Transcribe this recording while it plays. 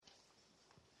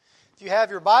If you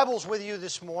have your Bibles with you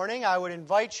this morning, I would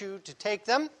invite you to take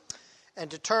them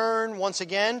and to turn once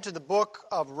again to the book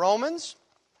of Romans.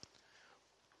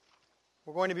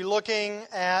 We're going to be looking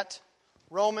at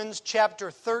Romans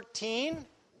chapter 13,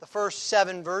 the first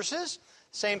 7 verses.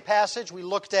 Same passage we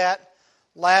looked at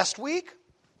last week.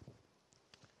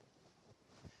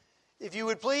 If you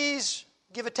would please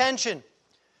give attention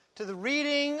to the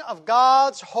reading of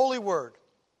God's holy word.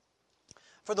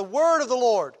 For the word of the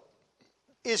Lord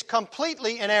is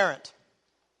completely inerrant.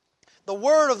 The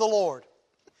word of the Lord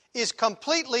is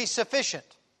completely sufficient.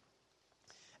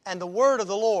 And the word of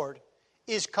the Lord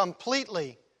is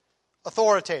completely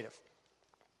authoritative.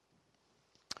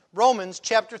 Romans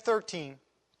chapter 13,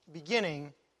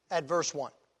 beginning at verse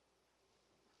 1.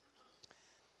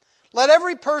 Let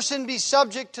every person be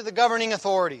subject to the governing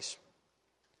authorities.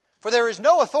 For there is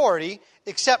no authority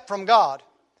except from God,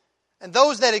 and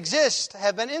those that exist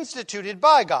have been instituted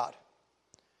by God.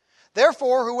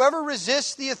 Therefore, whoever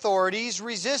resists the authorities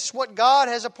resists what God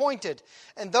has appointed,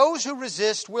 and those who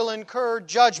resist will incur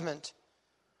judgment.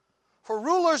 For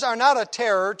rulers are not a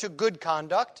terror to good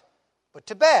conduct, but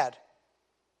to bad.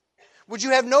 Would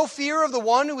you have no fear of the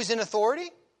one who is in authority?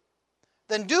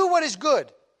 Then do what is good,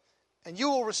 and you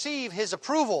will receive his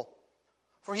approval,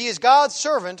 for he is God's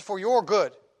servant for your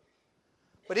good.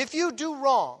 But if you do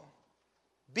wrong,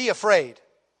 be afraid,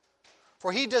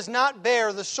 for he does not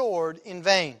bear the sword in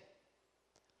vain.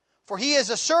 For he is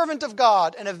a servant of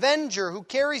God, an avenger who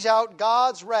carries out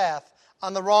God's wrath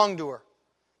on the wrongdoer.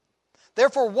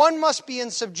 Therefore, one must be in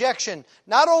subjection,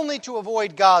 not only to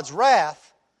avoid God's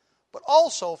wrath, but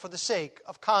also for the sake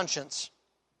of conscience.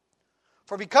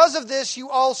 For because of this, you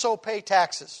also pay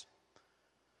taxes.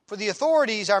 For the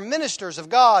authorities are ministers of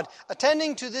God,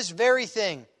 attending to this very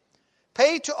thing.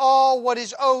 Pay to all what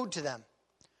is owed to them.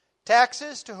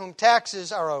 Taxes to whom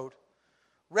taxes are owed.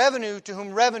 Revenue to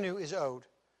whom revenue is owed.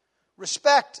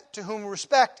 Respect to whom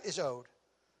respect is owed.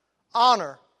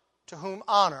 Honor to whom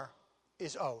honor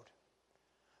is owed.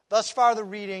 Thus far the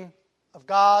reading of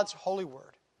God's holy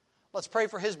word. Let's pray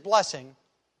for his blessing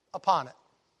upon it.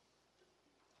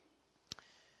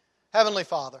 Heavenly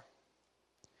Father,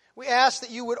 we ask that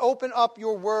you would open up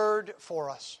your word for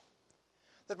us.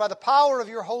 That by the power of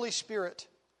your Holy Spirit,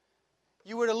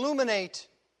 you would illuminate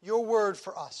your word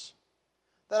for us.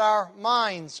 That our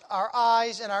minds, our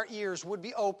eyes, and our ears would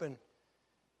be open.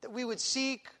 That we would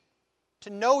seek to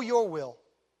know your will.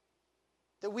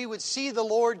 That we would see the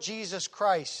Lord Jesus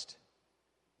Christ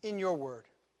in your word.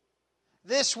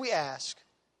 This we ask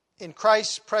in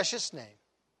Christ's precious name.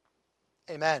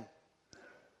 Amen.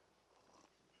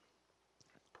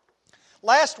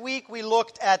 Last week we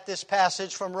looked at this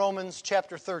passage from Romans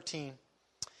chapter 13.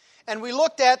 And we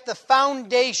looked at the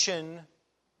foundation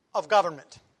of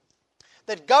government.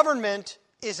 That government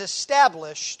is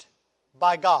established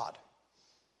by God.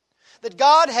 That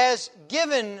God has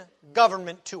given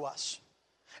government to us.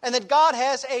 And that God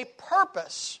has a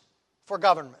purpose for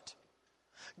government.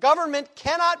 Government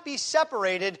cannot be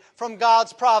separated from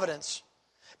God's providence.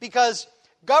 Because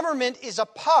government is a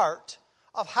part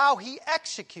of how He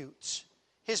executes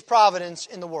His providence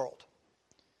in the world.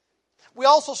 We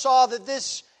also saw that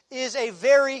this is a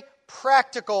very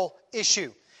practical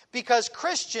issue. Because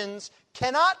Christians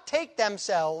cannot take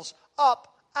themselves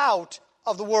up out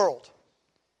of the world.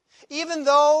 Even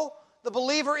though the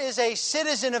believer is a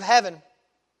citizen of heaven,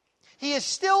 he is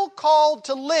still called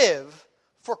to live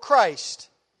for Christ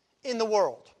in the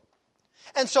world.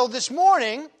 And so this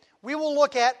morning, we will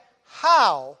look at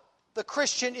how the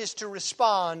Christian is to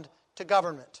respond to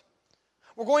government.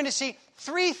 We're going to see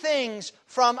 3 things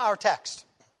from our text.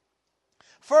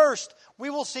 First, we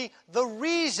will see the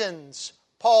reasons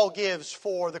Paul gives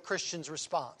for the Christian's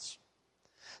response.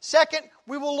 Second,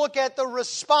 we will look at the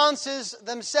responses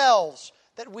themselves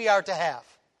that we are to have.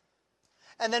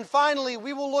 And then finally,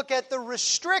 we will look at the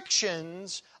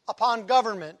restrictions upon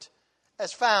government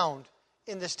as found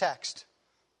in this text.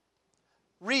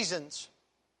 Reasons,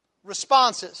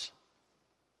 responses,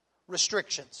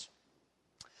 restrictions.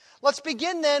 Let's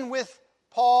begin then with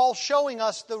Paul showing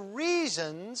us the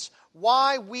reasons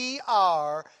why we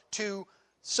are to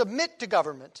submit to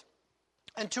government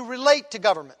and to relate to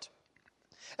government.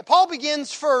 And Paul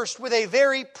begins first with a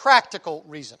very practical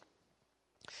reason.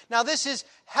 Now this is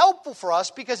helpful for us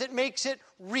because it makes it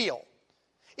real.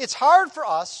 It's hard for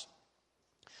us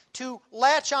to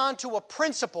latch on to a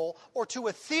principle or to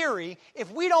a theory if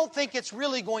we don't think it's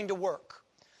really going to work.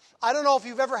 I don't know if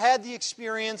you've ever had the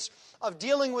experience of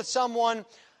dealing with someone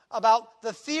about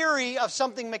the theory of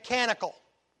something mechanical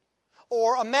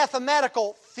or a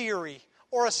mathematical theory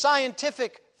or a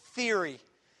scientific theory.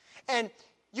 And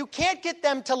you can't get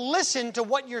them to listen to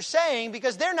what you're saying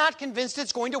because they're not convinced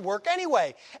it's going to work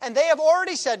anyway. And they have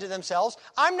already said to themselves,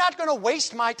 I'm not going to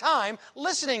waste my time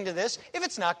listening to this if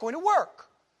it's not going to work.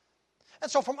 And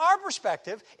so from our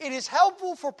perspective, it is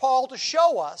helpful for Paul to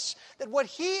show us that what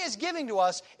he is giving to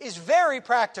us is very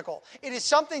practical. It is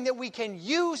something that we can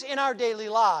use in our daily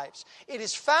lives. It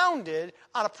is founded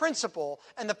on a principle,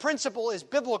 and the principle is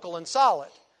biblical and solid.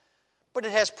 But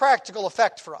it has practical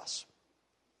effect for us.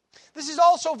 This is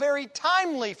also very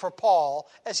timely for Paul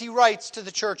as he writes to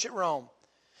the church at Rome,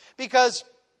 because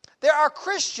there are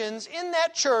Christians in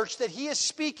that church that he is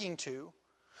speaking to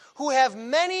who have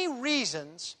many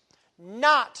reasons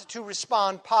not to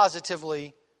respond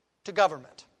positively to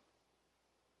government.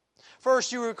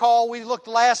 First, you recall we looked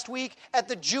last week at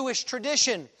the Jewish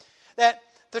tradition, that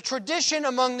the tradition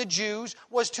among the Jews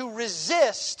was to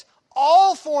resist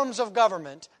all forms of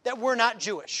government that were not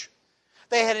Jewish.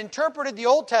 They had interpreted the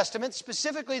Old Testament,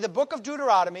 specifically the book of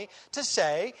Deuteronomy, to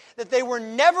say that they were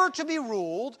never to be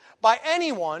ruled by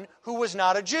anyone who was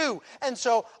not a Jew. And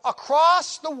so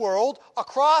across the world,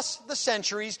 across the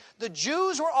centuries, the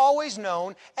Jews were always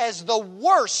known as the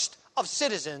worst of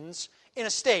citizens in a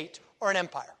state or an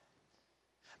empire.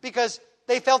 Because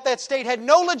they felt that state had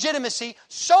no legitimacy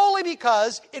solely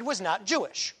because it was not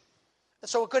Jewish. And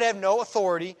so it could have no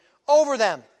authority over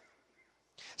them.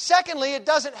 Secondly, it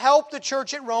doesn't help the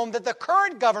church at Rome that the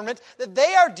current government that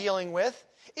they are dealing with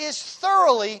is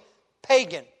thoroughly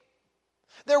pagan.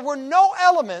 There were no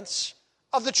elements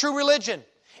of the true religion.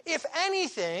 If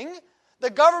anything,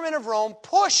 the government of Rome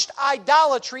pushed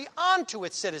idolatry onto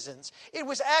its citizens. It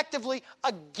was actively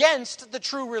against the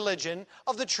true religion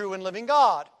of the true and living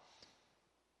God.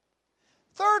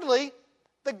 Thirdly,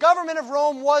 the government of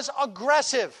Rome was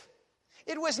aggressive.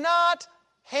 It was not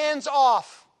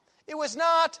hands-off. It was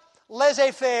not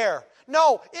laissez-faire.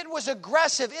 No, it was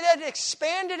aggressive. It had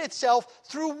expanded itself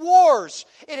through wars.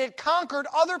 It had conquered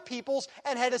other peoples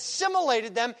and had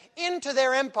assimilated them into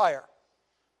their empire.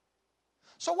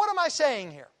 So what am I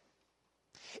saying here?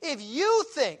 If you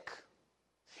think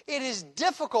it is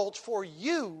difficult for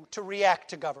you to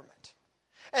react to government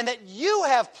and that you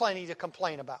have plenty to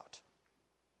complain about,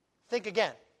 think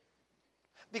again.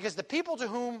 Because the people to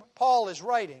whom Paul is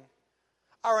writing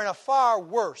are in a far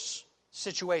worse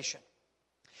situation.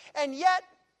 And yet,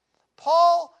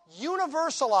 Paul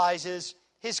universalizes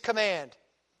his command.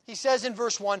 He says in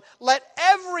verse 1, let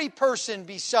every person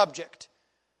be subject,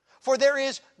 for there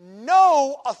is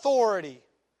no authority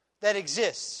that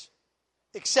exists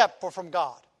except for from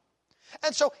God.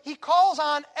 And so he calls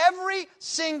on every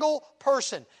single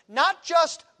person, not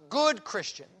just good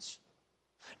Christians,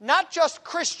 not just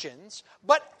Christians,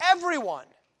 but everyone.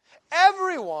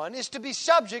 Everyone is to be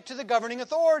subject to the governing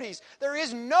authorities. There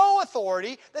is no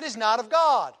authority that is not of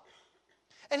God.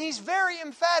 And he's very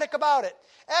emphatic about it.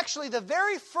 Actually, the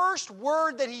very first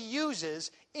word that he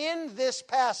uses in this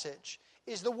passage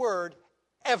is the word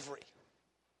every.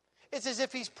 It's as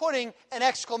if he's putting an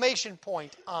exclamation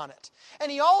point on it. And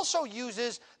he also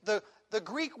uses the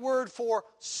Greek word for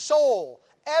soul.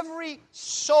 Every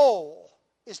soul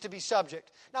is to be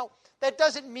subject. Now, that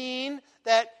doesn't mean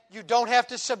that you don't have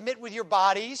to submit with your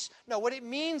bodies. No, what it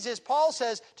means is, Paul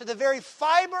says, to the very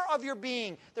fiber of your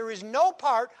being, there is no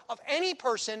part of any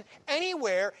person,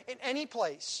 anywhere, in any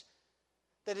place,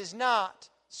 that is not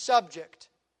subject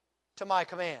to my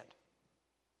command.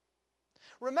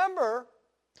 Remember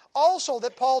also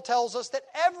that Paul tells us that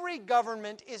every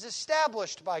government is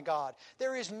established by God.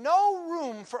 There is no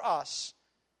room for us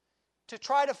to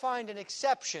try to find an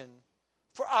exception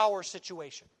for our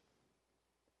situation.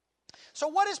 So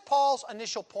what is Paul's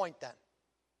initial point then?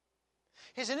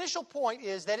 His initial point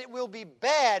is that it will be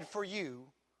bad for you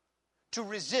to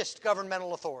resist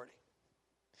governmental authority.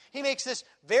 He makes this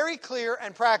very clear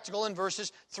and practical in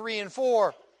verses 3 and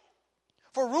 4.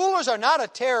 For rulers are not a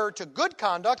terror to good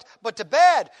conduct, but to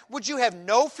bad. Would you have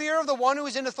no fear of the one who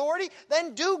is in authority?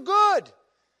 Then do good,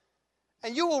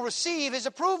 and you will receive his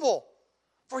approval.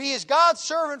 For he is God's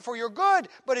servant for your good.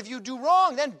 But if you do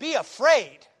wrong, then be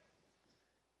afraid,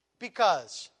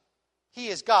 because he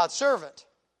is God's servant,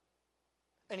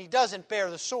 and he doesn't bear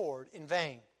the sword in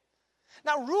vain.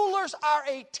 Now, rulers are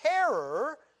a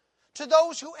terror to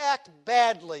those who act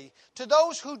badly, to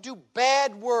those who do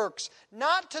bad works,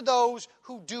 not to those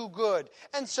who do good.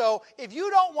 And so, if you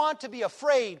don't want to be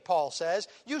afraid, Paul says,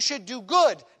 you should do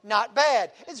good, not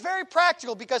bad. It's very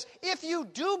practical, because if you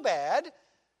do bad,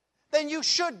 then you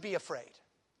should be afraid.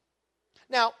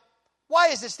 Now, why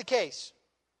is this the case?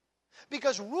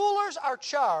 Because rulers are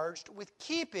charged with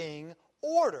keeping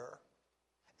order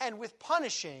and with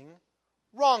punishing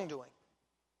wrongdoing.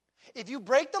 If you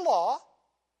break the law,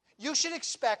 you should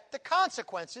expect the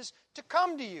consequences to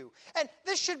come to you. And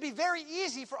this should be very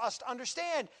easy for us to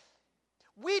understand.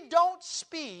 We don't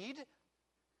speed.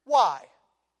 Why?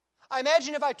 I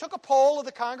imagine if I took a poll of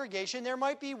the congregation, there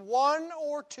might be one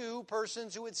or two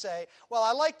persons who would say, well,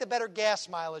 I like the better gas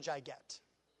mileage I get.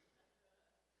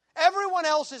 Everyone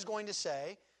else is going to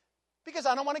say, because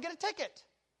I don't want to get a ticket.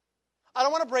 I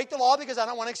don't want to break the law because I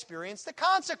don't want to experience the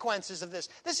consequences of this.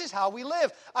 This is how we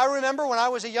live. I remember when I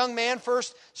was a young man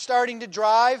first starting to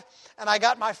drive, and I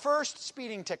got my first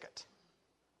speeding ticket.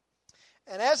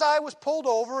 And as I was pulled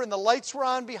over and the lights were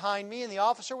on behind me and the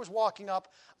officer was walking up,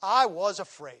 I was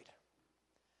afraid.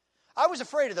 I was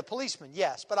afraid of the policeman,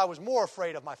 yes, but I was more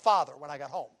afraid of my father when I got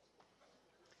home.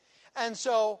 And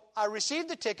so I received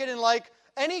the ticket, and like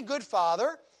any good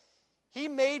father, he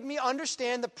made me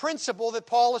understand the principle that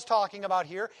Paul is talking about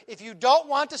here. If you don't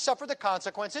want to suffer the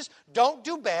consequences, don't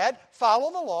do bad,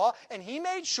 follow the law. And he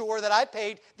made sure that I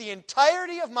paid the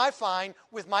entirety of my fine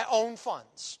with my own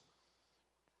funds.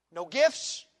 No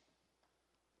gifts,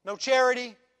 no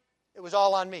charity. It was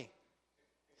all on me.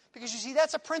 Because you see,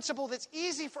 that's a principle that's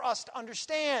easy for us to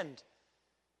understand.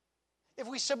 If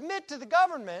we submit to the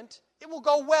government, it will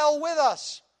go well with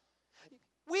us.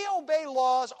 We obey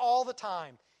laws all the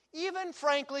time. Even,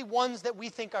 frankly, ones that we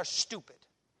think are stupid.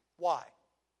 Why?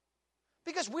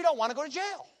 Because we don't want to go to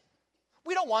jail.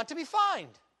 We don't want to be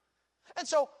fined. And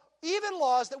so, even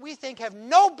laws that we think have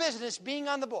no business being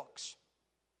on the books,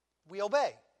 we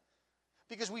obey.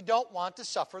 Because we don't want to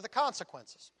suffer the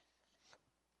consequences.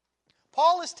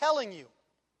 Paul is telling you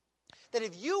that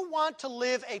if you want to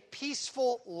live a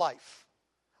peaceful life,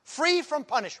 free from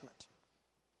punishment,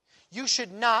 you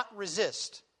should not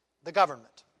resist the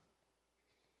government.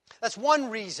 That's one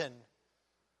reason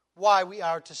why we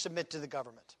are to submit to the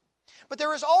government. But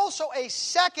there is also a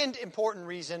second important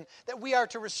reason that we are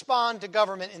to respond to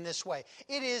government in this way.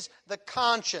 It is the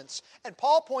conscience. And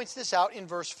Paul points this out in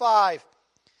verse 5.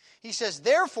 He says,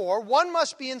 therefore, one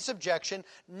must be in subjection,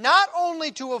 not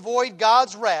only to avoid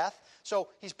God's wrath. So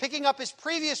he's picking up his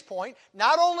previous point,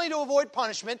 not only to avoid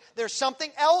punishment, there's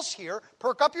something else here,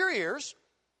 perk up your ears,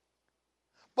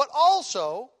 but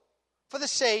also for the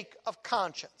sake of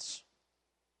conscience.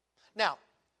 Now,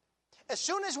 as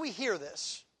soon as we hear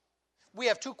this, we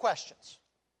have two questions.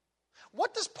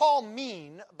 What does Paul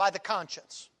mean by the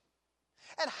conscience?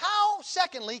 And how,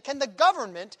 secondly, can the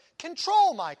government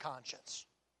control my conscience?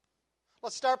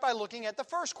 Let's start by looking at the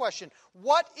first question.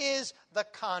 What is the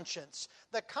conscience?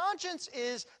 The conscience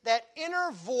is that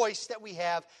inner voice that we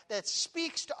have that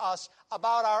speaks to us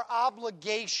about our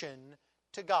obligation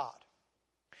to God.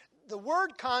 The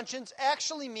word conscience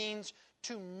actually means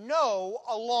to know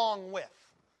along with,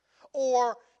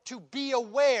 or to be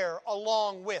aware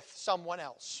along with someone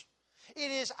else.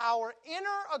 It is our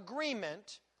inner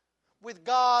agreement with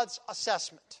God's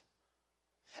assessment.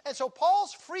 And so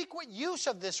Paul's frequent use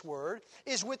of this word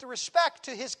is with respect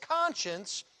to his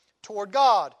conscience toward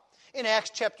God. In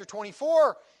Acts chapter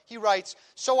 24, he writes,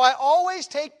 so I always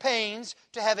take pains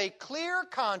to have a clear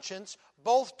conscience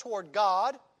both toward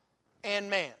God and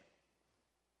man.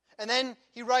 And then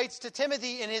he writes to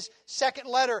Timothy in his second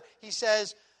letter, he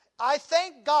says, I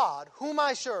thank God whom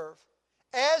I serve,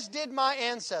 as did my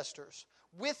ancestors,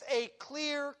 with a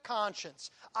clear conscience.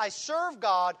 I serve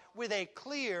God with a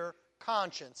clear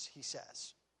conscience, he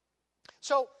says.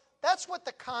 So that's what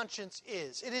the conscience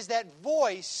is. It is that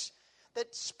voice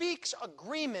that speaks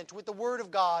agreement with the Word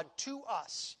of God to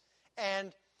us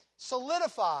and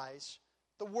solidifies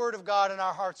the Word of God in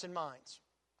our hearts and minds.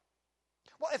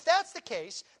 Well, if that's the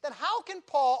case, then how can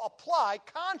Paul apply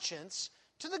conscience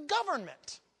to the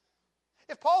government?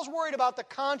 If Paul's worried about the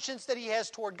conscience that he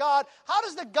has toward God, how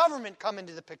does the government come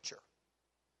into the picture?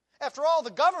 After all,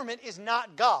 the government is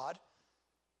not God.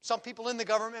 Some people in the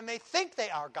government may think they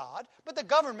are God, but the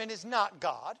government is not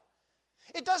God.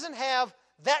 It doesn't have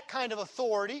that kind of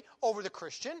authority over the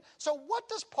Christian. So what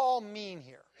does Paul mean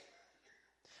here?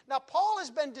 Now, Paul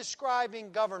has been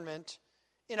describing government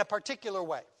in a particular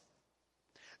way.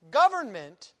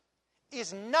 Government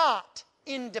is not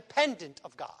independent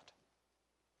of God.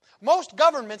 Most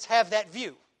governments have that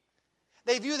view.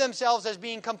 They view themselves as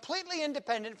being completely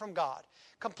independent from God,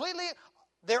 completely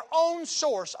their own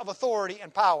source of authority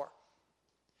and power.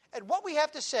 And what we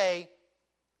have to say,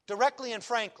 directly and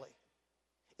frankly,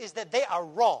 is that they are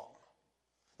wrong,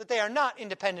 that they are not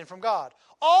independent from God.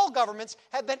 All governments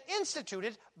have been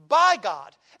instituted by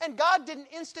God, and God didn't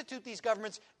institute these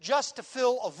governments just to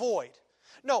fill a void.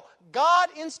 No, God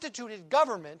instituted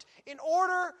government in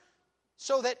order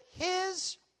so that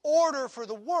His order for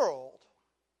the world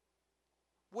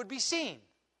would be seen.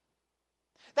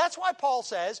 That's why Paul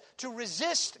says to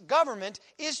resist government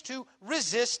is to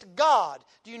resist God.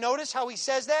 Do you notice how he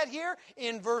says that here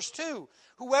in verse 2?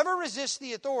 Whoever resists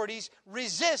the authorities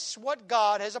resists what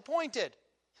God has appointed.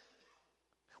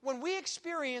 When we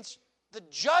experience the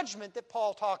judgment that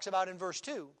Paul talks about in verse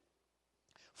 2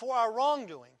 for our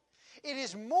wrongdoing, it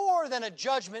is more than a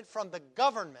judgment from the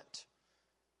government.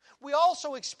 We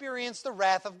also experience the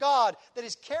wrath of God that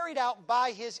is carried out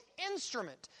by His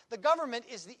instrument. The government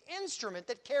is the instrument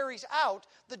that carries out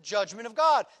the judgment of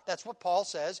God. That's what Paul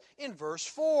says in verse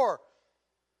 4.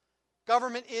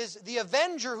 Government is the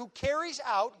avenger who carries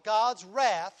out God's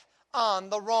wrath on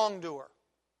the wrongdoer.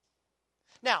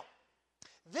 Now,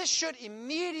 this should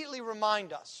immediately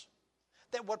remind us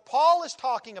that what Paul is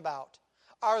talking about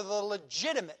are the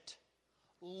legitimate,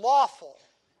 lawful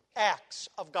acts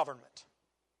of government.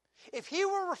 If he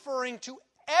were referring to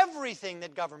everything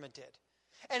that government did,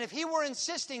 and if he were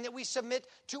insisting that we submit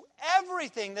to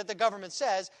everything that the government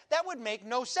says, that would make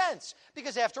no sense.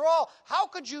 Because after all, how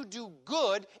could you do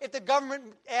good if the government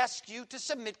asks you to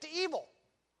submit to evil?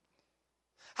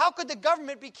 How could the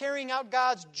government be carrying out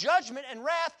God's judgment and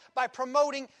wrath by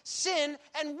promoting sin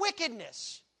and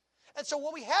wickedness? And so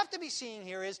what we have to be seeing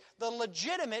here is the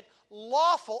legitimate,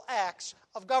 lawful acts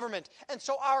of government. And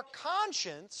so our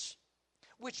conscience,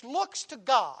 which looks to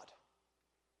God,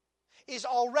 is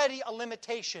already a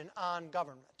limitation on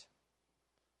government.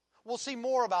 We'll see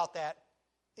more about that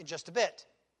in just a bit.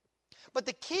 But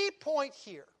the key point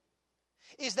here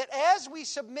is that as we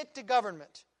submit to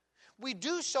government, we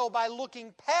do so by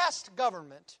looking past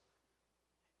government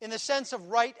in the sense of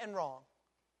right and wrong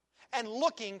and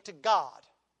looking to God,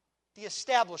 the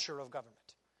establisher of government.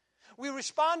 We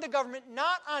respond to government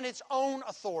not on its own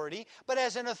authority, but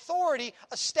as an authority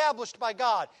established by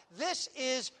God. This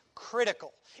is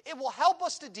critical. It will help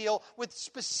us to deal with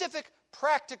specific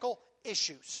practical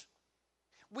issues.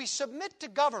 We submit to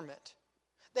government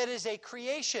that is a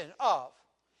creation of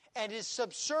and is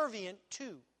subservient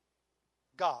to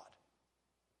God.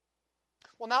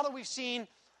 Well, now that we've seen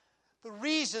the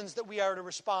reasons that we are to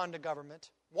respond to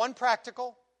government, one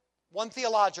practical, one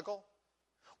theological,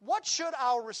 what should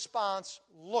our response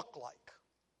look like?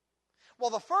 Well,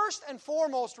 the first and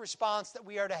foremost response that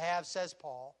we are to have, says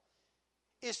Paul,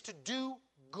 is to do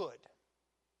good.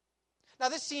 Now,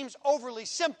 this seems overly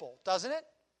simple, doesn't it?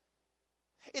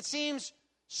 It seems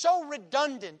so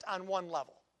redundant on one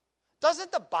level.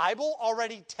 Doesn't the Bible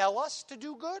already tell us to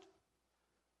do good?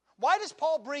 Why does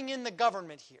Paul bring in the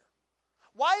government here?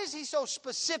 Why is he so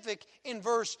specific in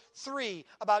verse 3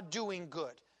 about doing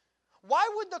good? Why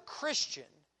would the Christian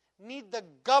need the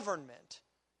government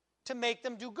to make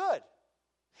them do good?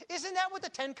 Isn't that what the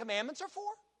Ten Commandments are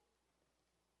for?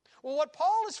 Well, what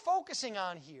Paul is focusing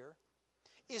on here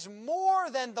is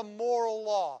more than the moral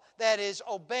law, that is,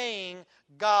 obeying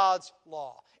God's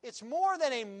law. It's more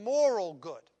than a moral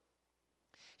good.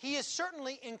 He is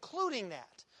certainly including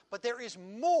that, but there is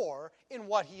more in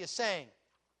what he is saying.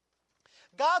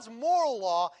 God's moral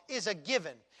law is a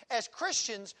given. As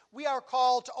Christians, we are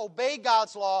called to obey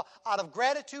God's law out of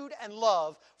gratitude and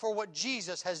love for what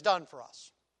Jesus has done for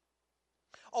us.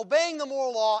 Obeying the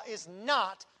moral law is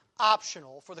not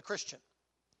optional for the Christian.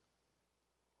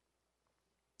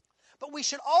 But we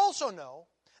should also know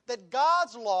that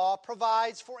God's law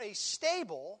provides for a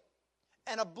stable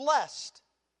and a blessed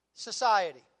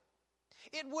society.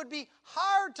 It would be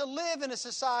hard to live in a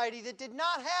society that did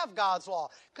not have God's law.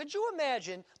 Could you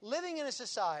imagine living in a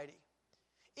society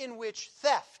in which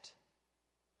theft,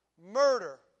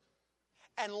 murder,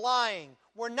 and lying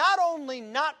were not only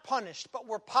not punished, but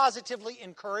were positively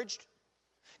encouraged?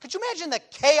 Could you imagine the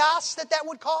chaos that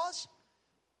would cause?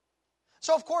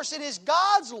 So, of course, it is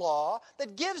God's law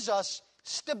that gives us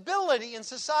stability in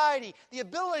society, the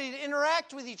ability to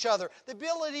interact with each other, the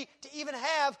ability to even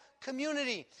have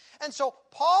community. And so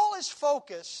Paul is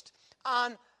focused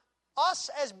on us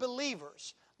as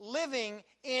believers living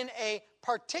in a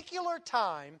particular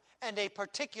time and a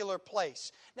particular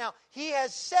place. Now, he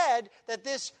has said that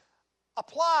this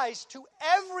applies to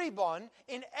everyone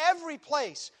in every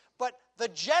place, but the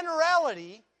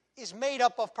generality is made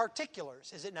up of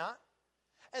particulars, is it not?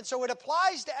 And so it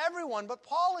applies to everyone, but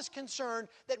Paul is concerned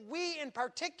that we in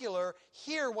particular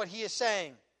hear what he is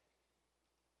saying.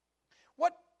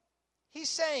 What he's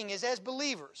saying is, as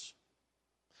believers,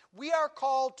 we are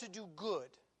called to do good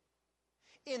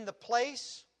in the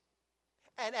place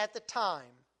and at the time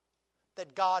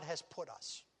that God has put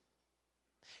us.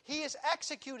 He is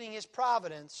executing his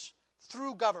providence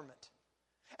through government.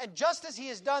 And just as He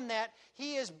has done that,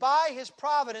 He is by His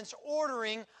providence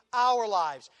ordering our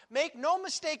lives. Make no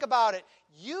mistake about it.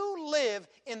 You live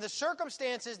in the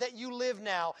circumstances that you live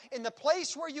now, in the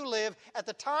place where you live, at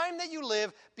the time that you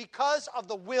live, because of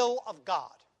the will of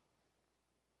God.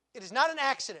 It is not an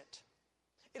accident.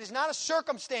 It is not a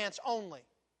circumstance only.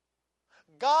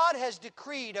 God has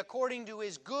decreed, according to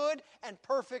His good and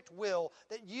perfect will,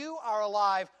 that you are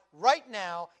alive right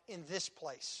now in this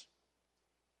place.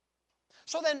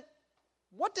 So then,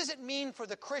 what does it mean for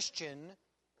the Christian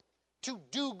to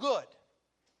do good?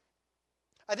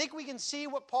 I think we can see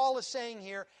what Paul is saying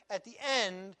here at the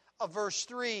end of verse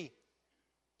 3.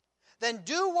 Then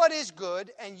do what is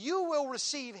good, and you will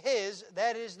receive His,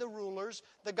 that is the rulers,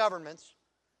 the government's,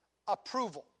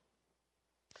 approval.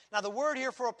 Now the word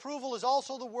here for approval is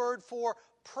also the word for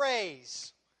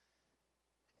praise,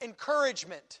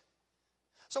 encouragement.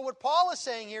 So what Paul is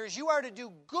saying here is you are to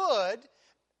do good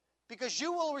because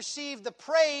you will receive the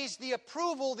praise, the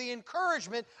approval, the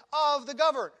encouragement of the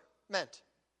government.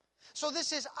 So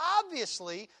this is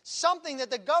obviously something that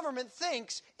the government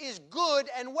thinks is good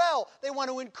and well. They want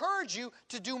to encourage you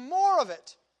to do more of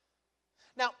it.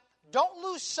 Now, don't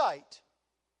lose sight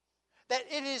that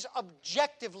it is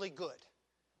objectively good,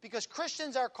 because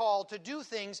Christians are called to do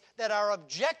things that are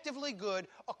objectively good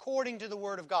according to the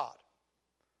Word of God.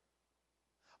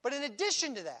 But in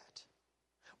addition to that,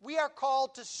 we are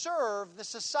called to serve the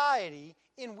society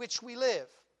in which we live.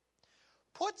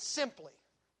 Put simply,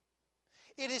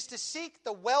 it is to seek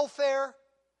the welfare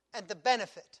and the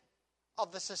benefit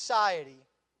of the society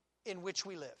in which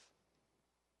we live.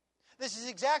 This is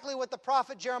exactly what the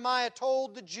prophet Jeremiah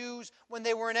told the Jews when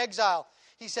they were in exile.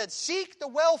 He said, "Seek the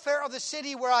welfare of the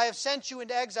city where I have sent you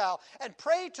into exile, and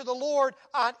pray to the Lord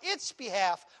on its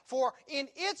behalf, for in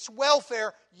its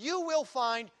welfare you will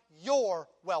find your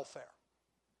welfare."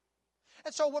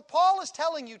 And so what Paul is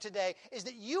telling you today is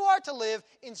that you are to live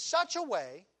in such a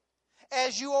way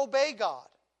as you obey God,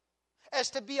 as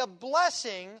to be a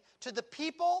blessing to the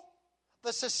people,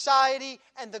 the society,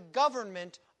 and the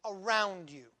government around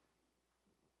you.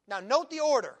 Now note the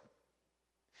order.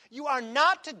 You are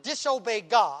not to disobey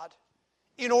God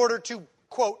in order to,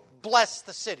 quote, bless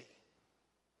the city.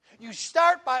 You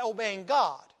start by obeying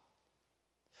God,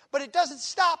 but it doesn't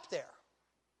stop there.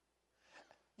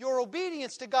 Your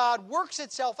obedience to God works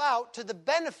itself out to the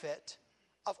benefit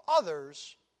of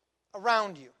others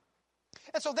around you.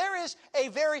 And so there is a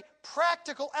very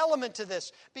practical element to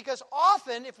this, because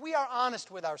often, if we are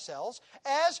honest with ourselves,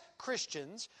 as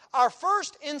Christians, our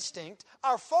first instinct,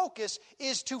 our focus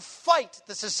is to fight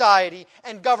the society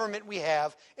and government we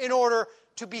have in order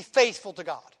to be faithful to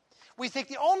God. We think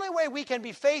the only way we can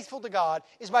be faithful to God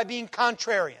is by being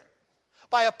contrarian,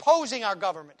 by opposing our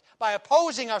government, by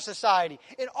opposing our society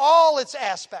in all its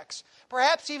aspects,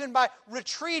 perhaps even by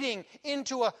retreating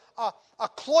into a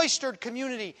cloistered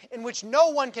community in which no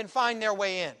one can find their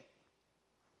way in.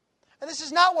 And this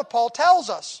is not what Paul tells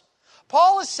us.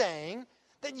 Paul is saying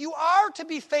that you are to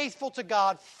be faithful to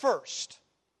God first.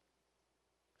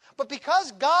 But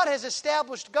because God has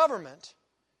established government,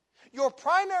 your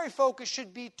primary focus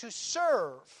should be to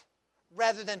serve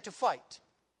rather than to fight.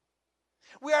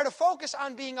 We are to focus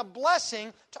on being a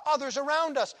blessing to others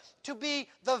around us, to be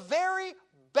the very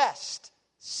best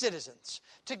citizens,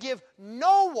 to give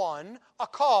no one a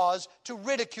cause to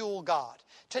ridicule God,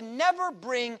 to never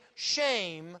bring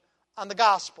shame on the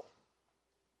gospel.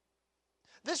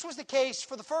 This was the case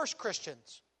for the first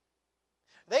Christians.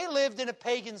 They lived in a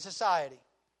pagan society.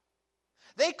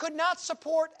 They could not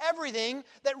support everything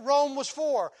that Rome was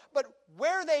for, but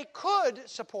where they could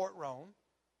support Rome,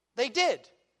 they did.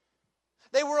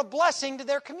 They were a blessing to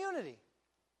their community.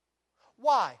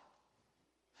 Why?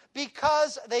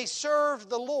 Because they served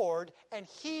the Lord and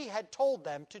He had told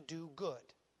them to do good.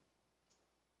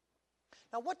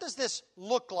 Now, what does this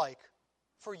look like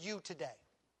for you today?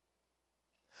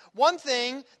 One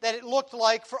thing that it looked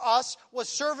like for us was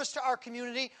service to our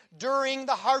community during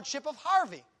the hardship of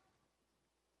Harvey.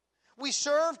 We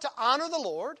served to honor the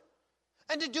Lord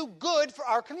and to do good for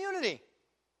our community.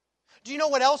 Do you know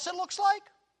what else it looks like?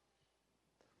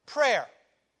 Prayer.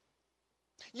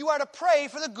 You are to pray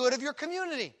for the good of your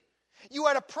community. You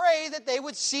are to pray that they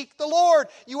would seek the Lord.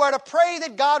 You are to pray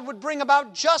that God would bring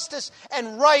about justice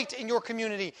and right in your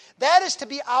community. That is to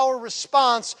be our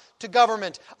response to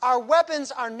government. Our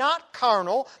weapons are not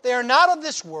carnal. They are not of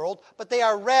this world, but they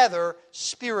are rather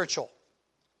spiritual.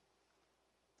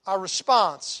 Our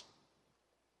response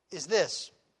is this.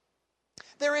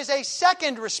 There is a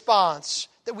second response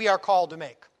that we are called to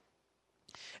make.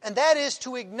 And that is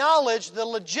to acknowledge the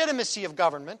legitimacy of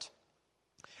government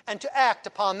and to act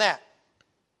upon that.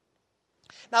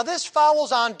 Now, this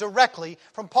follows on directly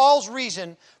from Paul's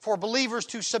reason for believers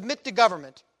to submit to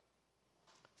government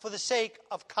for the sake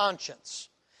of conscience.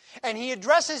 And he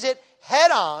addresses it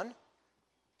head on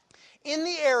in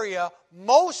the area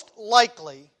most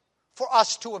likely for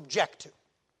us to object to: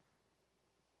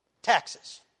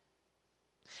 taxes.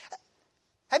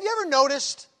 Have you ever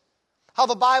noticed how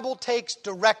the Bible takes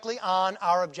directly on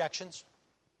our objections?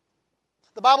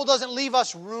 The Bible doesn't leave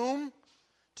us room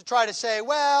to try to say,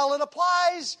 well, it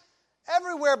applies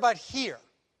everywhere but here.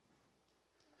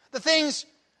 The things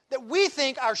that we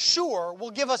think are sure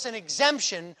will give us an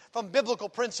exemption from biblical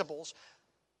principles,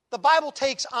 the Bible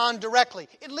takes on directly.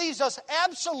 It leaves us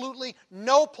absolutely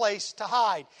no place to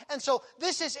hide. And so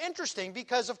this is interesting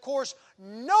because, of course,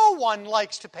 no one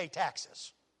likes to pay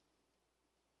taxes.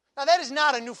 Now, that is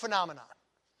not a new phenomenon.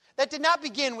 That did not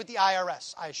begin with the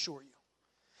IRS, I assure you.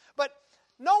 But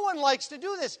no one likes to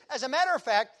do this. As a matter of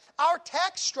fact, our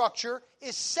tax structure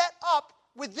is set up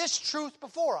with this truth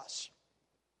before us.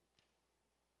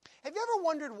 Have you ever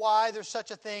wondered why there's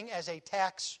such a thing as a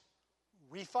tax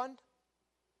refund?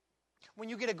 When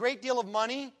you get a great deal of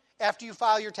money after you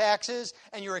file your taxes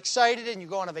and you're excited and you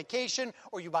go on a vacation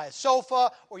or you buy a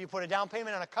sofa or you put a down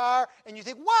payment on a car and you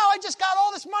think, wow, I just got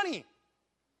all this money.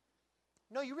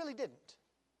 No, you really didn't.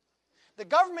 The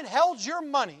government held your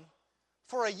money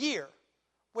for a year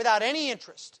without any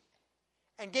interest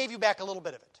and gave you back a little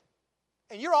bit of it.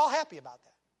 And you're all happy about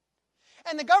that.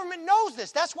 And the government knows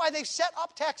this. That's why they've set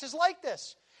up taxes like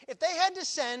this. If they had to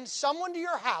send someone to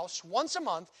your house once a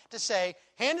month to say,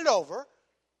 hand it over,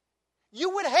 you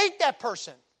would hate that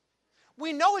person.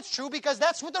 We know it's true because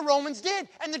that's what the Romans did,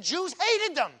 and the Jews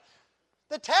hated them.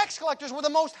 The tax collectors were the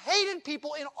most hated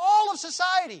people in all of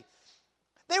society.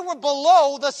 They were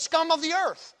below the scum of the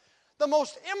earth. The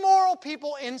most immoral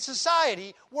people in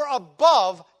society were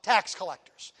above tax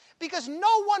collectors because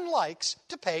no one likes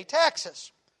to pay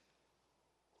taxes.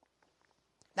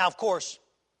 Now, of course,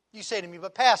 you say to me,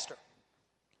 but Pastor,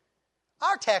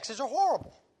 our taxes are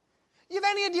horrible. You have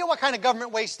any idea what kind of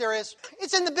government waste there is?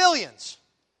 It's in the billions.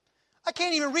 I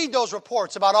can't even read those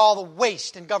reports about all the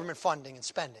waste in government funding and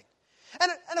spending.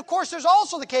 And of course, there's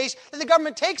also the case that the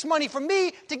government takes money from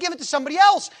me to give it to somebody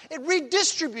else. It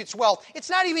redistributes wealth. It's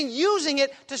not even using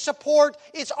it to support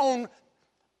its own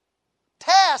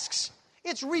tasks.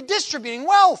 It's redistributing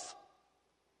wealth.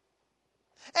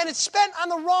 And it's spent on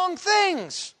the wrong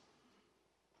things.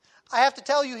 I have to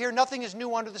tell you here, nothing is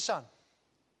new under the sun.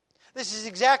 This is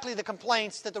exactly the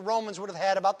complaints that the Romans would have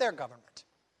had about their government.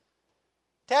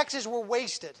 Taxes were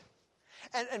wasted.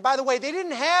 And by the way, they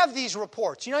didn't have these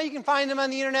reports. You know, you can find them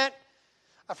on the internet.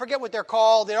 I forget what they're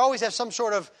called. They always have some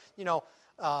sort of,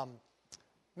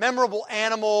 memorable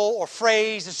animal or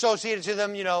phrase associated to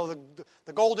them,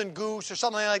 the golden goose or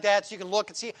something like that, so you can look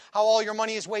and see how all your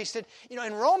money is wasted.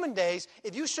 In Roman days,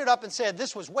 if you stood up and said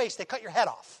this was waste, they cut your head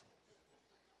off.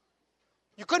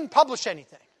 You couldn't publish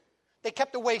anything. They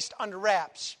kept the waste under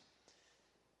wraps.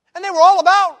 And they were all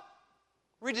about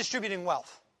redistributing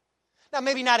wealth. Now,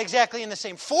 maybe not exactly in the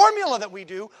same formula that we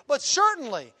do, but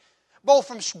certainly both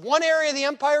from one area of the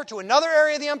empire to another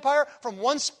area of the empire, from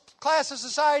one class of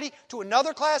society to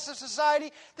another class of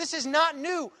society. This is not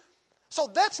new. So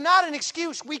that's not an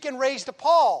excuse we can raise to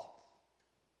Paul.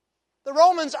 The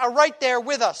Romans are right there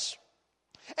with us.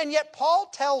 And yet Paul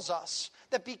tells us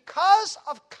that because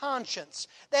of conscience,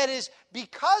 that is,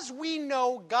 because we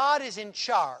know God is in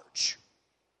charge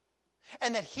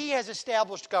and that He has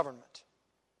established government,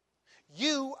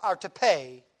 you are to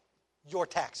pay your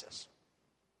taxes.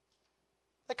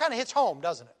 That kind of hits home,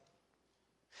 doesn't it?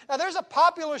 Now, there's a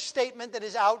popular statement that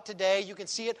is out today, you can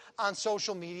see it on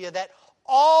social media, that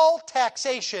all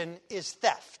taxation is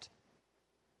theft.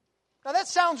 Now, that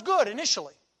sounds good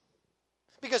initially,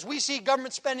 because we see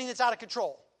government spending that's out of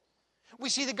control. We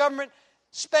see the government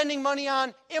spending money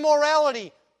on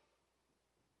immorality,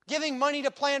 giving money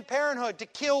to Planned Parenthood to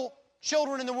kill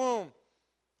children in the womb.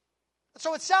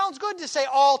 So it sounds good to say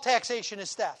all taxation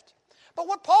is theft. But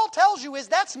what Paul tells you is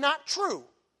that's not true.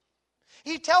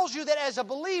 He tells you that as a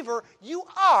believer, you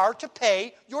are to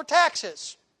pay your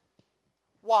taxes.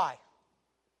 Why?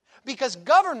 Because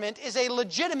government is a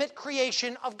legitimate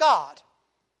creation of God.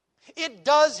 It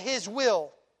does His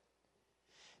will.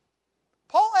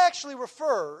 Paul actually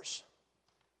refers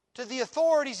to the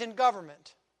authorities in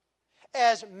government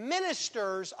as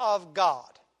ministers of God.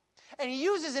 And he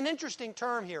uses an interesting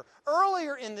term here.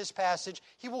 Earlier in this passage,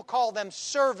 he will call them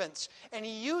servants. And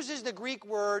he uses the Greek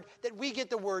word that we get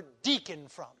the word deacon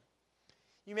from.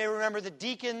 You may remember the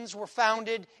deacons were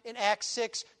founded in Acts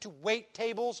 6 to wait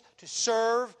tables, to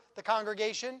serve the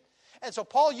congregation. And so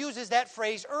Paul uses that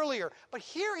phrase earlier. But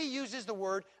here he uses the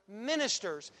word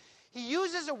ministers. He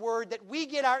uses a word that we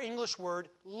get our English word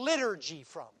liturgy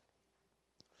from.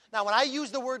 Now, when I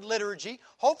use the word liturgy,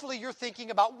 hopefully you're thinking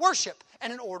about worship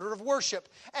and an order of worship.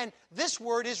 And this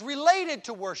word is related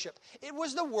to worship. It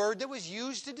was the word that was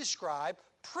used to describe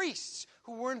priests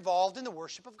who were involved in the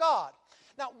worship of God.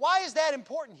 Now, why is that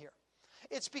important here?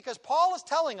 It's because Paul is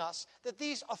telling us that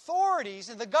these authorities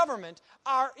in the government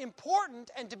are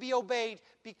important and to be obeyed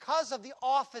because of the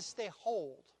office they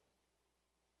hold.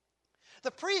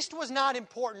 The priest was not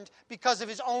important because of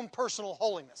his own personal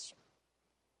holiness.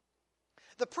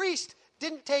 The priest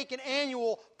didn't take an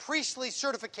annual priestly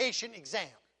certification exam.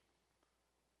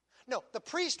 No, the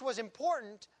priest was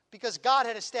important because God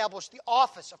had established the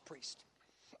office of priest.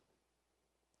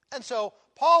 And so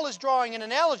Paul is drawing an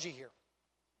analogy here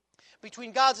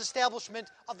between God's establishment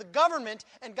of the government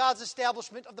and God's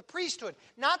establishment of the priesthood.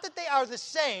 Not that they are the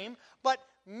same, but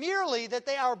merely that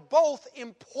they are both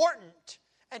important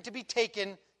and to be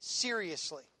taken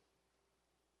seriously.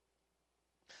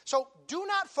 So do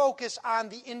not focus on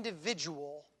the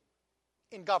individual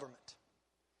in government.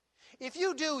 If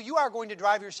you do, you are going to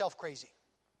drive yourself crazy.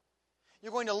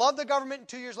 You're going to love the government and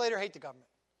 2 years later hate the government.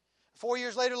 4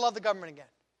 years later, love the government again.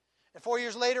 And 4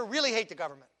 years later, really hate the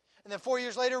government. And then 4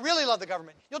 years later, really love the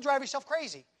government. You'll drive yourself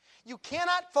crazy. You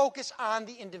cannot focus on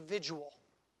the individual.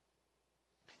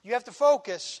 You have to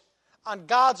focus on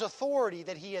God's authority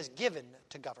that He has given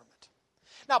to government.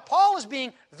 Now, Paul is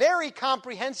being very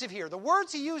comprehensive here. The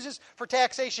words he uses for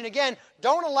taxation, again,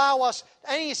 don't allow us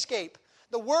any escape.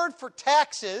 The word for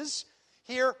taxes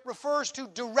here refers to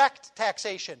direct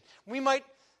taxation. We might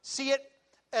see it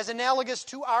as analogous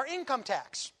to our income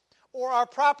tax or our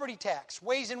property tax,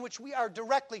 ways in which we are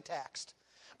directly taxed.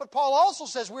 But Paul also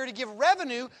says we're to give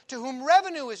revenue to whom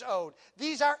revenue is owed.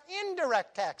 These are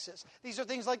indirect taxes. These are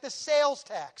things like the sales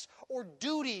tax or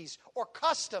duties or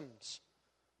customs.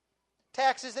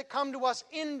 Taxes that come to us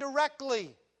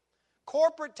indirectly.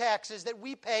 Corporate taxes that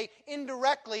we pay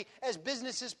indirectly as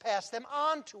businesses pass them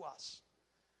on to us.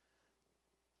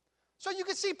 So you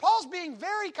can see Paul's being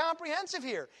very comprehensive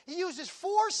here. He uses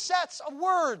 4 sets of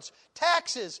words: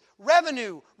 taxes,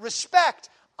 revenue, respect,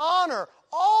 honor,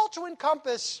 all to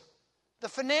encompass the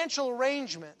financial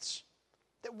arrangements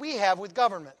that we have with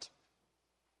government.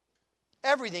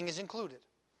 Everything is included.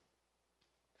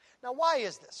 Now, why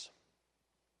is this?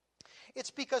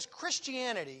 It's because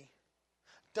Christianity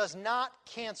does not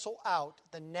cancel out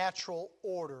the natural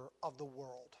order of the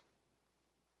world.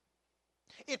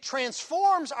 It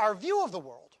transforms our view of the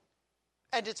world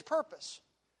and its purpose,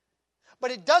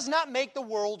 but it does not make the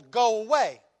world go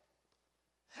away.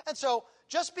 And so,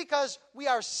 just because we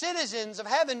are citizens of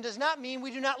heaven does not mean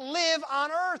we do not live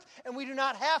on earth and we do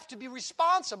not have to be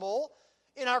responsible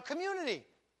in our community.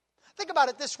 Think about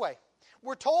it this way.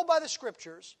 We're told by the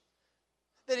Scriptures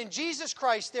that in Jesus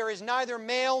Christ there is neither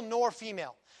male nor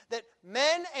female, that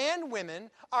men and women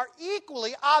are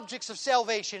equally objects of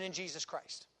salvation in Jesus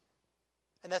Christ.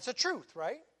 And that's a truth,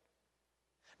 right?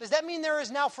 Does that mean there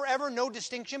is now forever no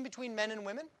distinction between men and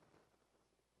women?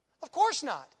 Of course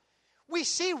not. We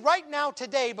see right now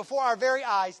today before our very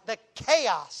eyes the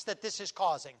chaos that this is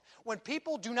causing when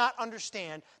people do not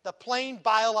understand the plain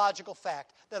biological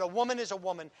fact that a woman is a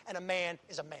woman and a man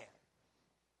is a man.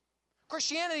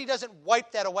 Christianity doesn't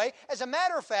wipe that away. As a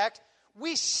matter of fact,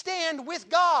 we stand with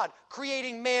God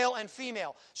creating male and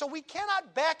female. So we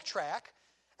cannot backtrack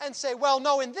and say, well,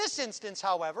 no, in this instance,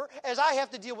 however, as I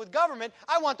have to deal with government,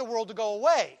 I want the world to go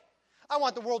away. I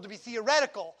want the world to be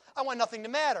theoretical. I want nothing to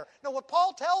matter. No, what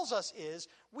Paul tells us is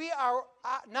we are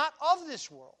not of this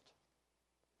world,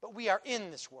 but we are in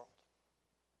this world.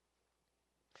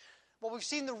 Well, we've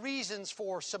seen the reasons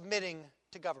for submitting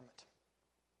to government.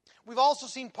 We've also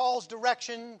seen Paul's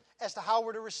direction as to how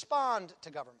we're to respond to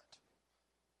government.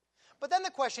 But then the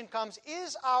question comes,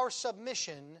 is our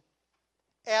submission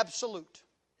absolute?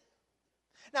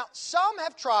 Now, some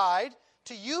have tried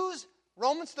to use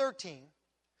Romans 13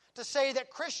 to say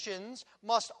that Christians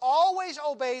must always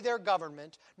obey their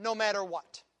government no matter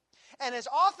what. And as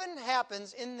often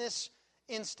happens in this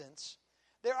instance,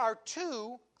 there are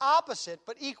 2 opposite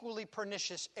but equally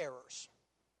pernicious errors.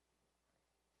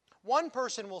 One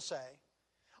person will say,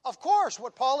 of course,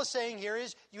 what Paul is saying here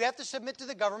is you have to submit to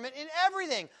the government in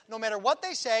everything. No matter what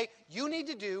they say, you need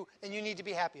to do, and you need to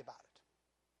be happy about it.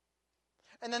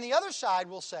 And then the other side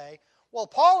will say, well,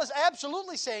 Paul is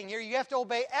absolutely saying here you have to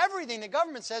obey everything the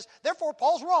government says, therefore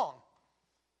Paul's wrong.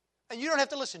 And you don't have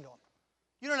to listen to him.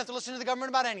 You don't have to listen to the government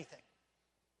about anything.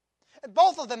 And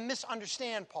both of them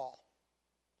misunderstand Paul.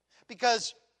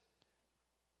 Because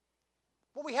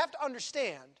what we have to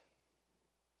understand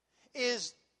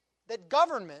is that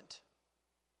government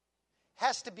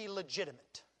has to be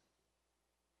legitimate.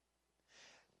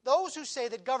 Those who say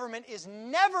that government is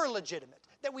never legitimate,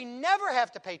 that we never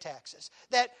have to pay taxes,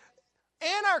 that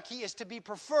anarchy is to be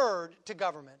preferred to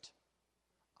government,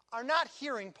 are not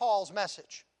hearing Paul's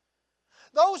message.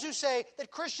 Those who say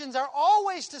that Christians are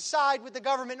always to side with the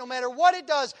government no matter what it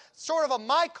does, sort of a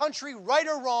my country, right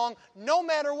or wrong, no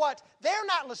matter what, they're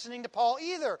not listening to Paul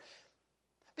either.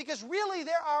 Because really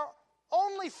there are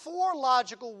only 4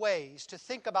 logical ways to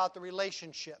think about the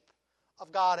relationship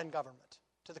of God and government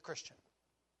to the Christian.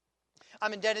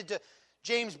 I'm indebted to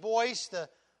James Boyce, the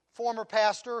former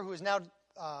pastor who is now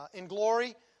in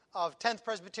glory of 10th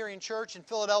Presbyterian Church in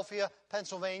Philadelphia,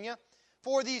 Pennsylvania,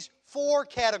 for these 4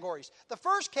 categories. The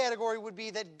first category would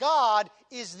be that God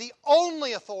is the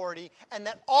only authority and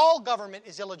that all government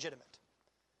is illegitimate.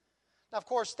 Now, of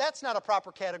course, that's not a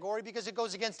proper category because it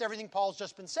goes against everything Paul's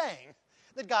just been saying,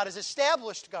 that God has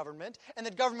established government and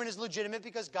that government is legitimate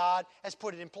because God has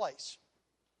put it in place.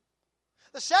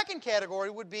 The second category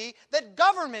would be that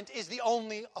government is the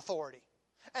only authority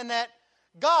and that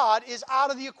God is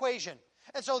out of the equation.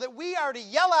 And so that we are to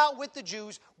yell out with the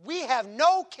Jews, we have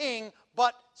no king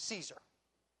but Caesar.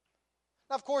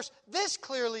 Now, of course, this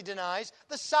clearly denies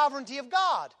the sovereignty of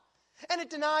God. And it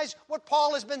denies what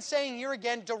Paul has been saying here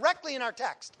again directly in our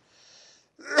text.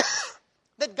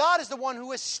 That God is the one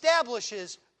who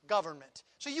establishes government.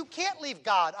 So you can't leave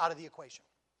God out of the equation.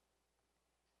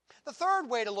 The third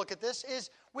way to look at this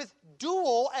is with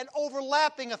dual and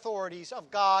overlapping authorities of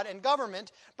God and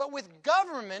government, but with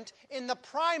government in the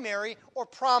primary or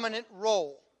prominent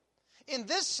role. In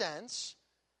this sense,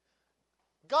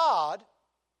 God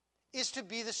is to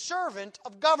be the servant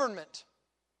of government.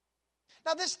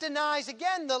 Now, this denies,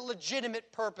 again, the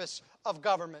legitimate purpose of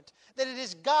government, that it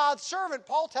is God's servant.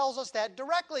 Paul tells us that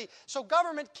directly. So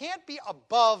government can't be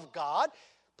above God.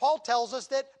 Paul tells us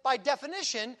that, by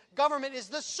definition, government is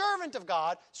the servant of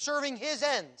God, serving His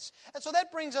ends. And so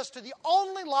that brings us to the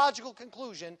only logical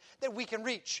conclusion that we can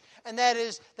reach, and that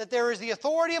is that there is the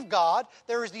authority of God,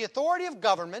 there is the authority of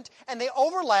government, and they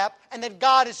overlap, and that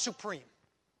God is supreme.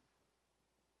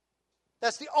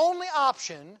 That's the only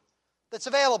option that's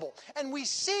available. And we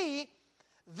see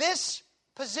this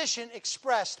position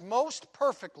expressed most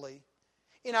perfectly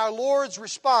in our Lord's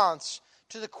response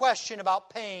to the question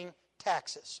about paying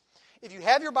taxes. If you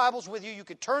have your Bibles with you, you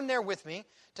could turn there with me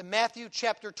to Matthew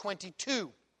chapter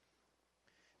 22,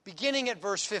 beginning at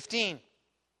verse 15.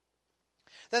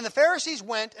 Then the Pharisees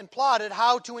went and plotted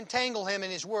how to entangle him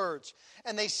in his words.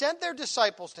 And they sent their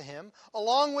disciples to him,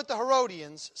 along with the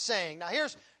Herodians, saying, now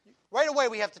here's, right away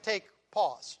we have to take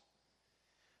pause.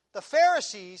 The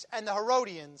Pharisees and the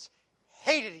Herodians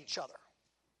hated each other.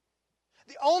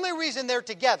 The only reason they're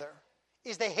together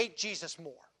is they hate Jesus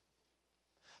more.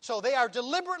 So they are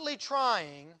deliberately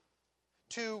trying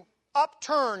to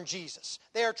upturn Jesus.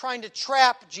 They are trying to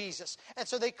trap Jesus. And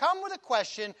so they come with a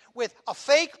question with a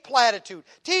fake platitude.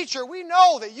 Teacher, we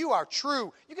know that you are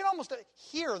true. You can almost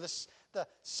hear the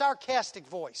sarcastic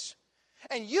voice.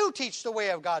 And you teach the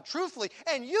way of God truthfully,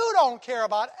 and you don't care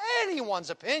about anyone's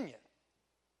opinion.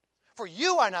 For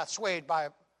you are not swayed by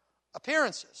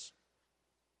appearances.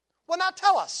 Well, now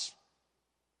tell us,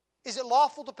 is it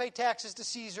lawful to pay taxes to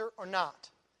Caesar or not?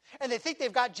 And they think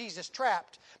they've got Jesus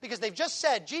trapped because they've just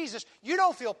said, Jesus, you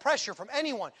don't feel pressure from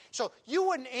anyone. So you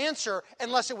wouldn't answer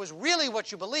unless it was really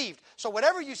what you believed. So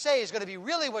whatever you say is going to be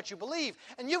really what you believe.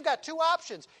 And you've got 2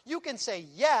 options. You can say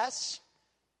yes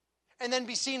and then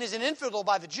be seen as an infidel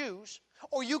by the Jews,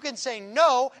 or you can say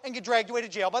no and get dragged away to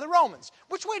jail by the Romans.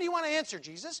 Which way do you want to answer,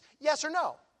 Jesus? Yes or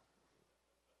no?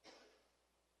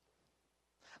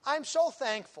 I'm so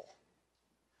thankful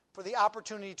for the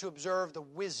opportunity to observe the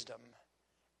wisdom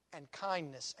and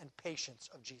kindness and patience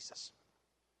of Jesus.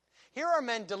 Here are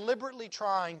men deliberately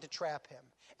trying to trap him,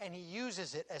 and he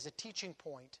uses it as a teaching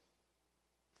point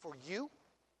for you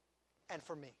and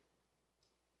for me.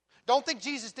 Don't think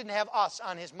Jesus didn't have us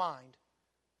on his mind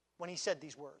when he said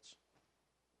these words.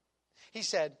 He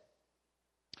said,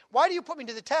 why do you put me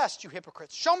to the test, you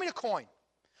hypocrites? Show me the coin.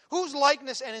 Whose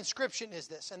likeness and inscription is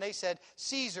this? And they said,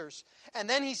 Caesar's. And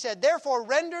then he said, therefore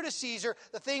render to Caesar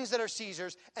the things that are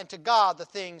Caesar's, and to God the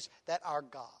things that are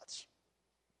God's.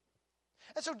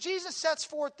 And so Jesus sets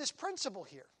forth this principle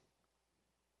here.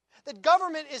 That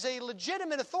government is a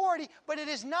legitimate authority, but it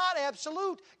is not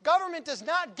absolute. Government does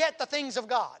not get the things of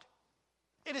God.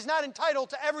 It is not entitled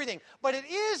to everything, but it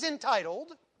is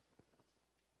entitled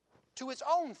to its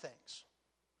own things,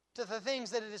 to the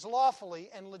things that it is lawfully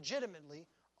and legitimately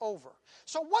over.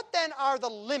 So what then are the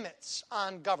limits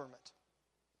on government?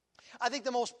 I think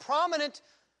the most prominent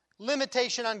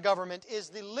limitation on government is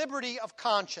the liberty of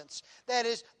conscience. That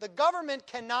is, the government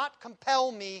cannot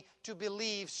compel me to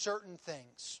believe certain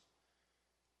things.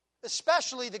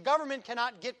 Especially, the government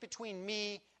cannot get between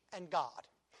me and God.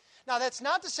 Now, that's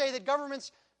not to say that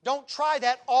governments don't try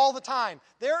that all the time.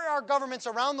 There are governments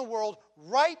around the world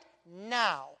right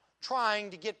now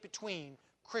trying to get between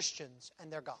Christians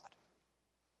and their God.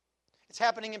 It's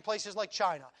happening in places like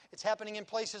China. It's happening in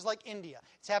places like India.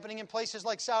 It's happening in places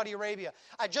like Saudi Arabia.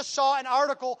 I just saw an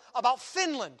article about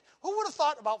Finland. Who would have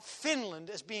thought about Finland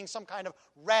as being some kind of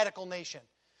radical nation?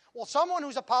 Well, someone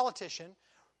who's a politician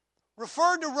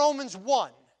referred to Romans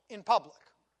 1 in public.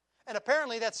 And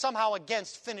apparently that's somehow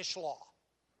against Finnish law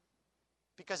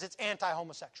because it's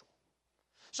anti-homosexual.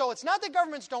 So it's not that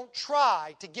governments don't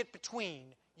try to get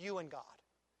between you and God.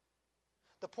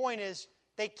 The point is,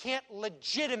 they can't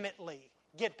legitimately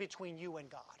get between you and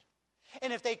God.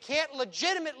 And if they can't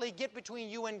legitimately get between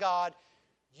you and God,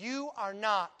 you are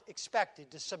not expected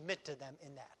to submit to them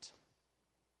in that.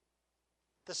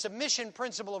 The submission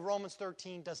principle of Romans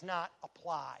 13 does not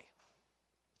apply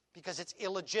because it's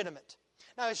illegitimate.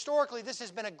 Now, historically, this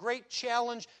has been a great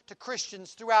challenge to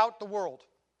Christians throughout the world.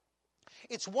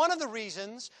 It's one of the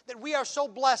reasons that we are so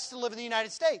blessed to live in the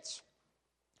United States.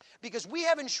 Because we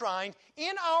have enshrined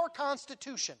in our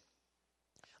Constitution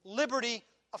liberty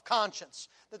of conscience,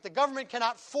 that the government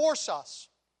cannot force us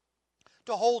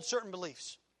to hold certain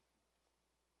beliefs.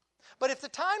 But if the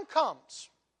time comes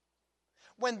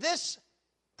when this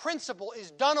principle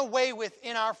is done away with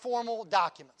in our formal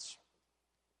documents,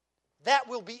 that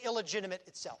will be illegitimate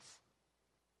itself.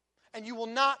 And you will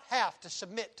not have to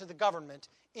submit to the government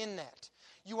in that.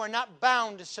 You are not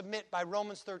bound to submit by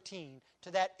Romans 13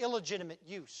 to that illegitimate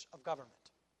use of government.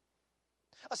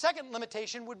 A second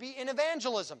limitation would be in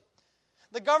evangelism.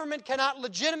 The government cannot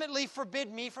legitimately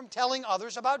forbid me from telling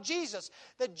others about Jesus,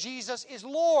 that Jesus is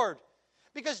Lord,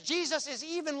 because Jesus is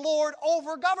even Lord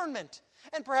over government.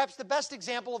 And perhaps the best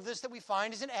example of this that we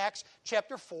find is in Acts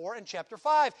chapter 4 and chapter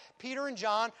 5. Peter and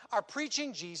John are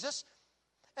preaching Jesus,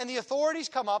 and the authorities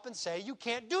come up and say, you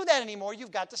can't do that anymore,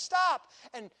 you've got to stop.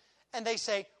 And they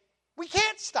say, we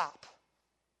can't stop.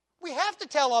 We have to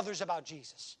tell others about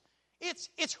Jesus.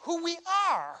 It's who we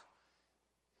are.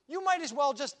 You might as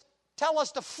well just tell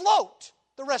us to float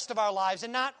the rest of our lives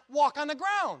and not walk on the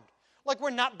ground, like we're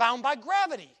not bound by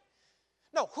gravity.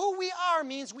 No, who we are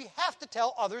means we have to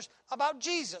tell others about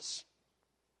Jesus.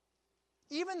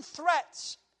 Even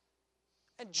threats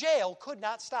and jail could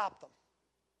not stop them.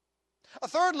 A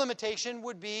third limitation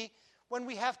would be when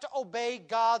we have to obey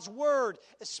God's word,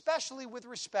 especially with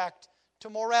respect to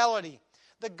morality.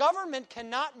 The government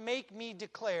cannot make me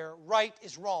declare right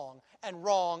is wrong and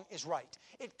wrong is right.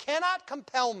 It cannot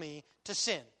compel me to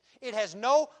sin. It has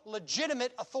no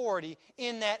legitimate authority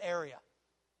in that area.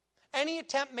 Any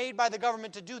attempt made by the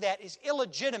government to do that is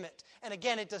illegitimate. And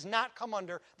again, it does not come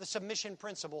under the submission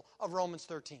principle of Romans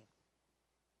 13.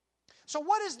 So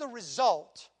what is the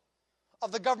result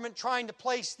of the government trying to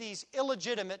place these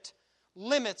illegitimate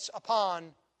limits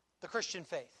upon the Christian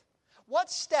faith?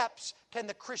 What steps can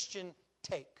the Christian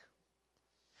take?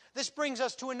 This brings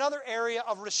us to another area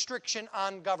of restriction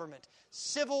on government: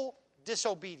 civil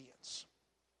disobedience.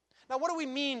 Now, what do we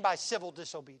mean by civil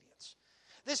disobedience?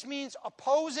 This means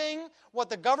opposing what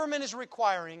the government is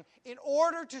requiring in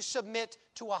order to submit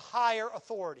to a higher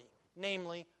authority,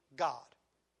 namely God.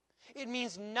 It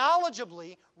means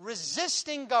knowledgeably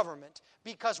resisting government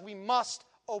because we must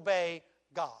obey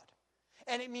God.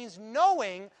 And it means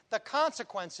knowing the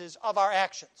consequences of our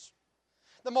actions.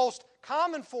 The most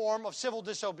common form of civil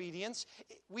disobedience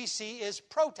we see is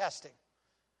protesting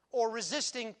or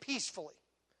resisting peacefully.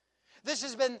 This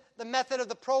has been the method of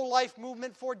the pro-life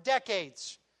movement for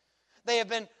decades. There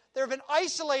have been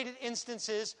isolated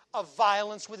instances of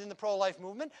violence within the pro-life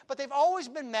movement, but they've always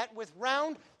been met with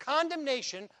round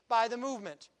condemnation by the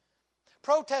movement.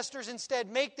 Protesters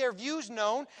instead make their views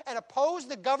known and oppose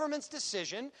the government's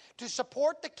decision to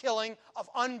support the killing of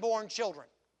unborn children.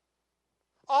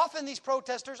 Often these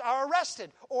protesters are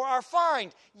arrested or are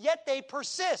fined, yet they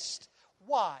persist.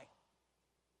 Why?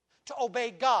 To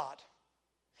obey God.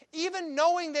 Even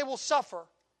knowing they will suffer,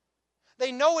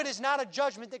 they know it is not a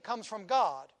judgment that comes from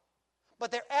God,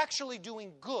 but they're actually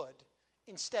doing good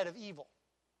instead of evil.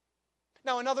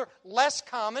 Now, another less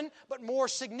common but more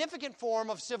significant form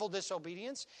of civil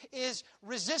disobedience is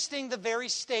resisting the very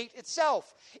state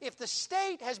itself. If the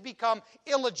state has become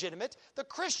illegitimate, the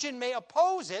Christian may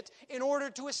oppose it in order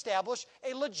to establish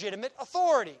a legitimate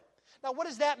authority. Now, what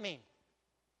does that mean?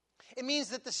 It means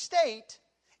that the state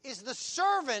is the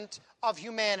servant of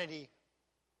humanity,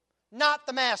 not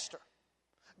the master.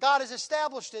 God has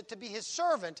established it to be his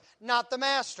servant, not the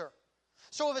master.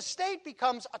 So if a state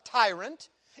becomes a tyrant,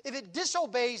 if it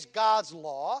disobeys God's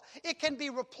law, it can be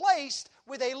replaced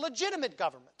with a legitimate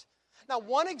government. Now,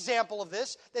 one example of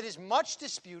this that is much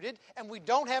disputed, and we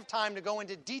don't have time to go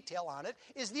into detail on it,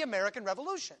 is the American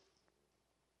Revolution,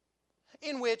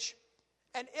 in which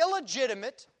an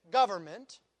illegitimate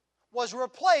government was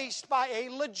replaced by a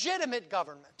legitimate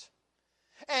government.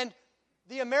 And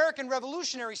the American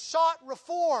revolutionaries sought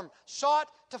reform, sought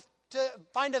to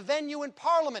find a venue in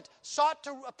Parliament, sought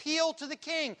to appeal to the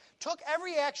king, took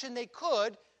every action they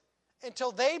could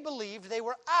until they believed they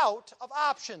were out of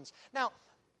options. Now,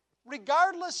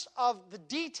 regardless of the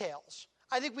details,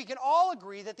 I think we can all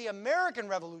agree that the American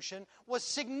Revolution was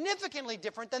significantly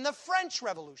different than the French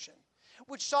Revolution,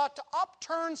 which sought to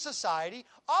upturn society,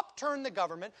 upturn the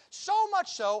government, so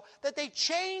much so that they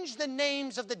changed the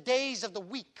names of the days of the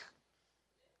week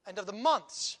and of the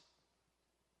months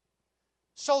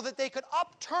so that they could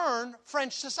upturn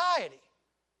French society.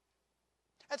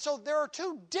 And so there are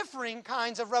two differing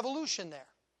kinds of revolution there.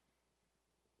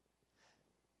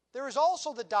 There is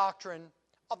also the doctrine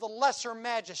of the lesser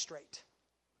magistrate.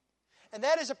 And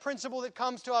that is a principle that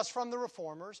comes to us from the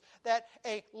Reformers, that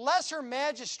a lesser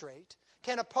magistrate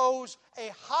can oppose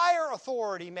a higher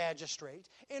authority magistrate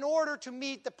in order to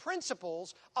meet the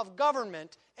principles of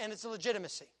government and its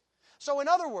legitimacy. So in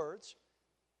other words,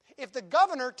 if the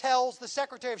governor tells the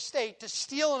Secretary of State to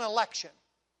steal an election,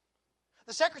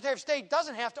 the Secretary of State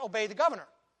doesn't have to obey the governor.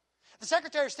 The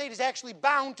Secretary of State is actually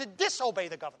bound to disobey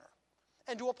the governor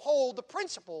and to uphold the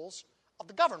principles of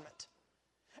the government.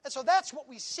 And so that's what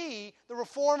we see the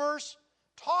Reformers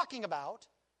talking about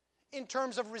in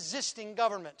terms of resisting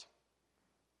government.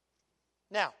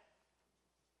 Now,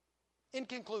 in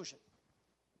conclusion,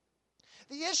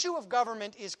 the issue of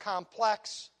government is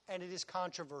complex and it is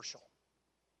controversial.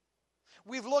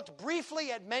 We've looked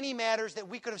briefly at many matters that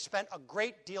we could have spent a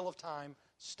great deal of time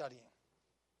studying.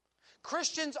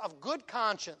 Christians of good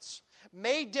conscience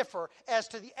may differ as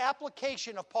to the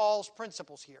application of Paul's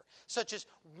principles here, such as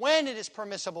when it is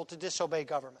permissible to disobey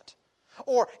government,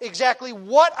 or exactly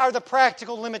what are the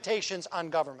practical limitations on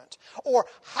government, or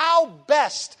how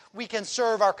best we can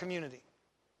serve our community.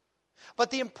 But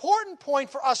the important point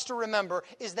for us to remember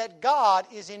is that God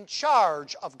is in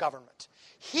charge of government.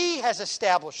 He has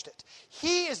established it.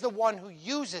 He is the one who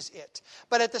uses it.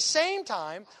 But at the same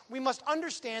time, we must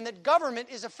understand that government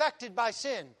is affected by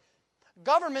sin.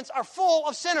 Governments are full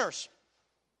of sinners.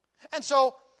 And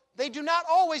so they do not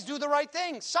always do the right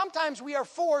thing. Sometimes we are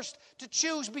forced to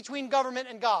choose between government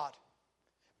and God,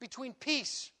 between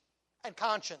peace and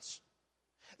conscience.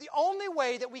 The only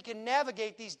way that we can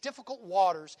navigate these difficult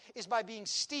waters is by being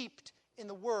steeped in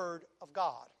the Word of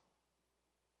God.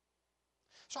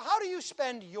 So how do you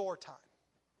spend your time?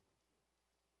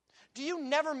 Do you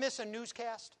never miss a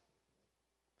newscast?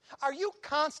 Are you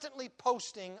constantly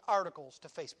posting articles to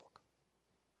Facebook?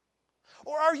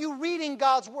 Or are you reading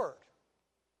God's Word?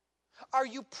 Are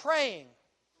you praying?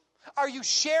 Are you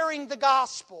sharing the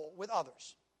gospel with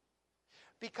others?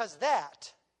 Because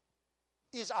that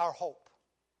is our hope.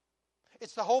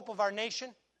 It's the hope of our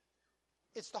nation.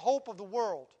 It's the hope of the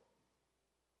world.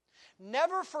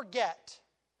 Never forget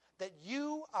that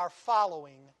you are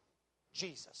following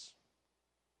Jesus.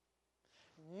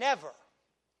 Never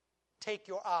take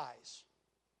your eyes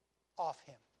off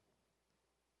Him.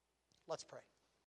 Let's pray.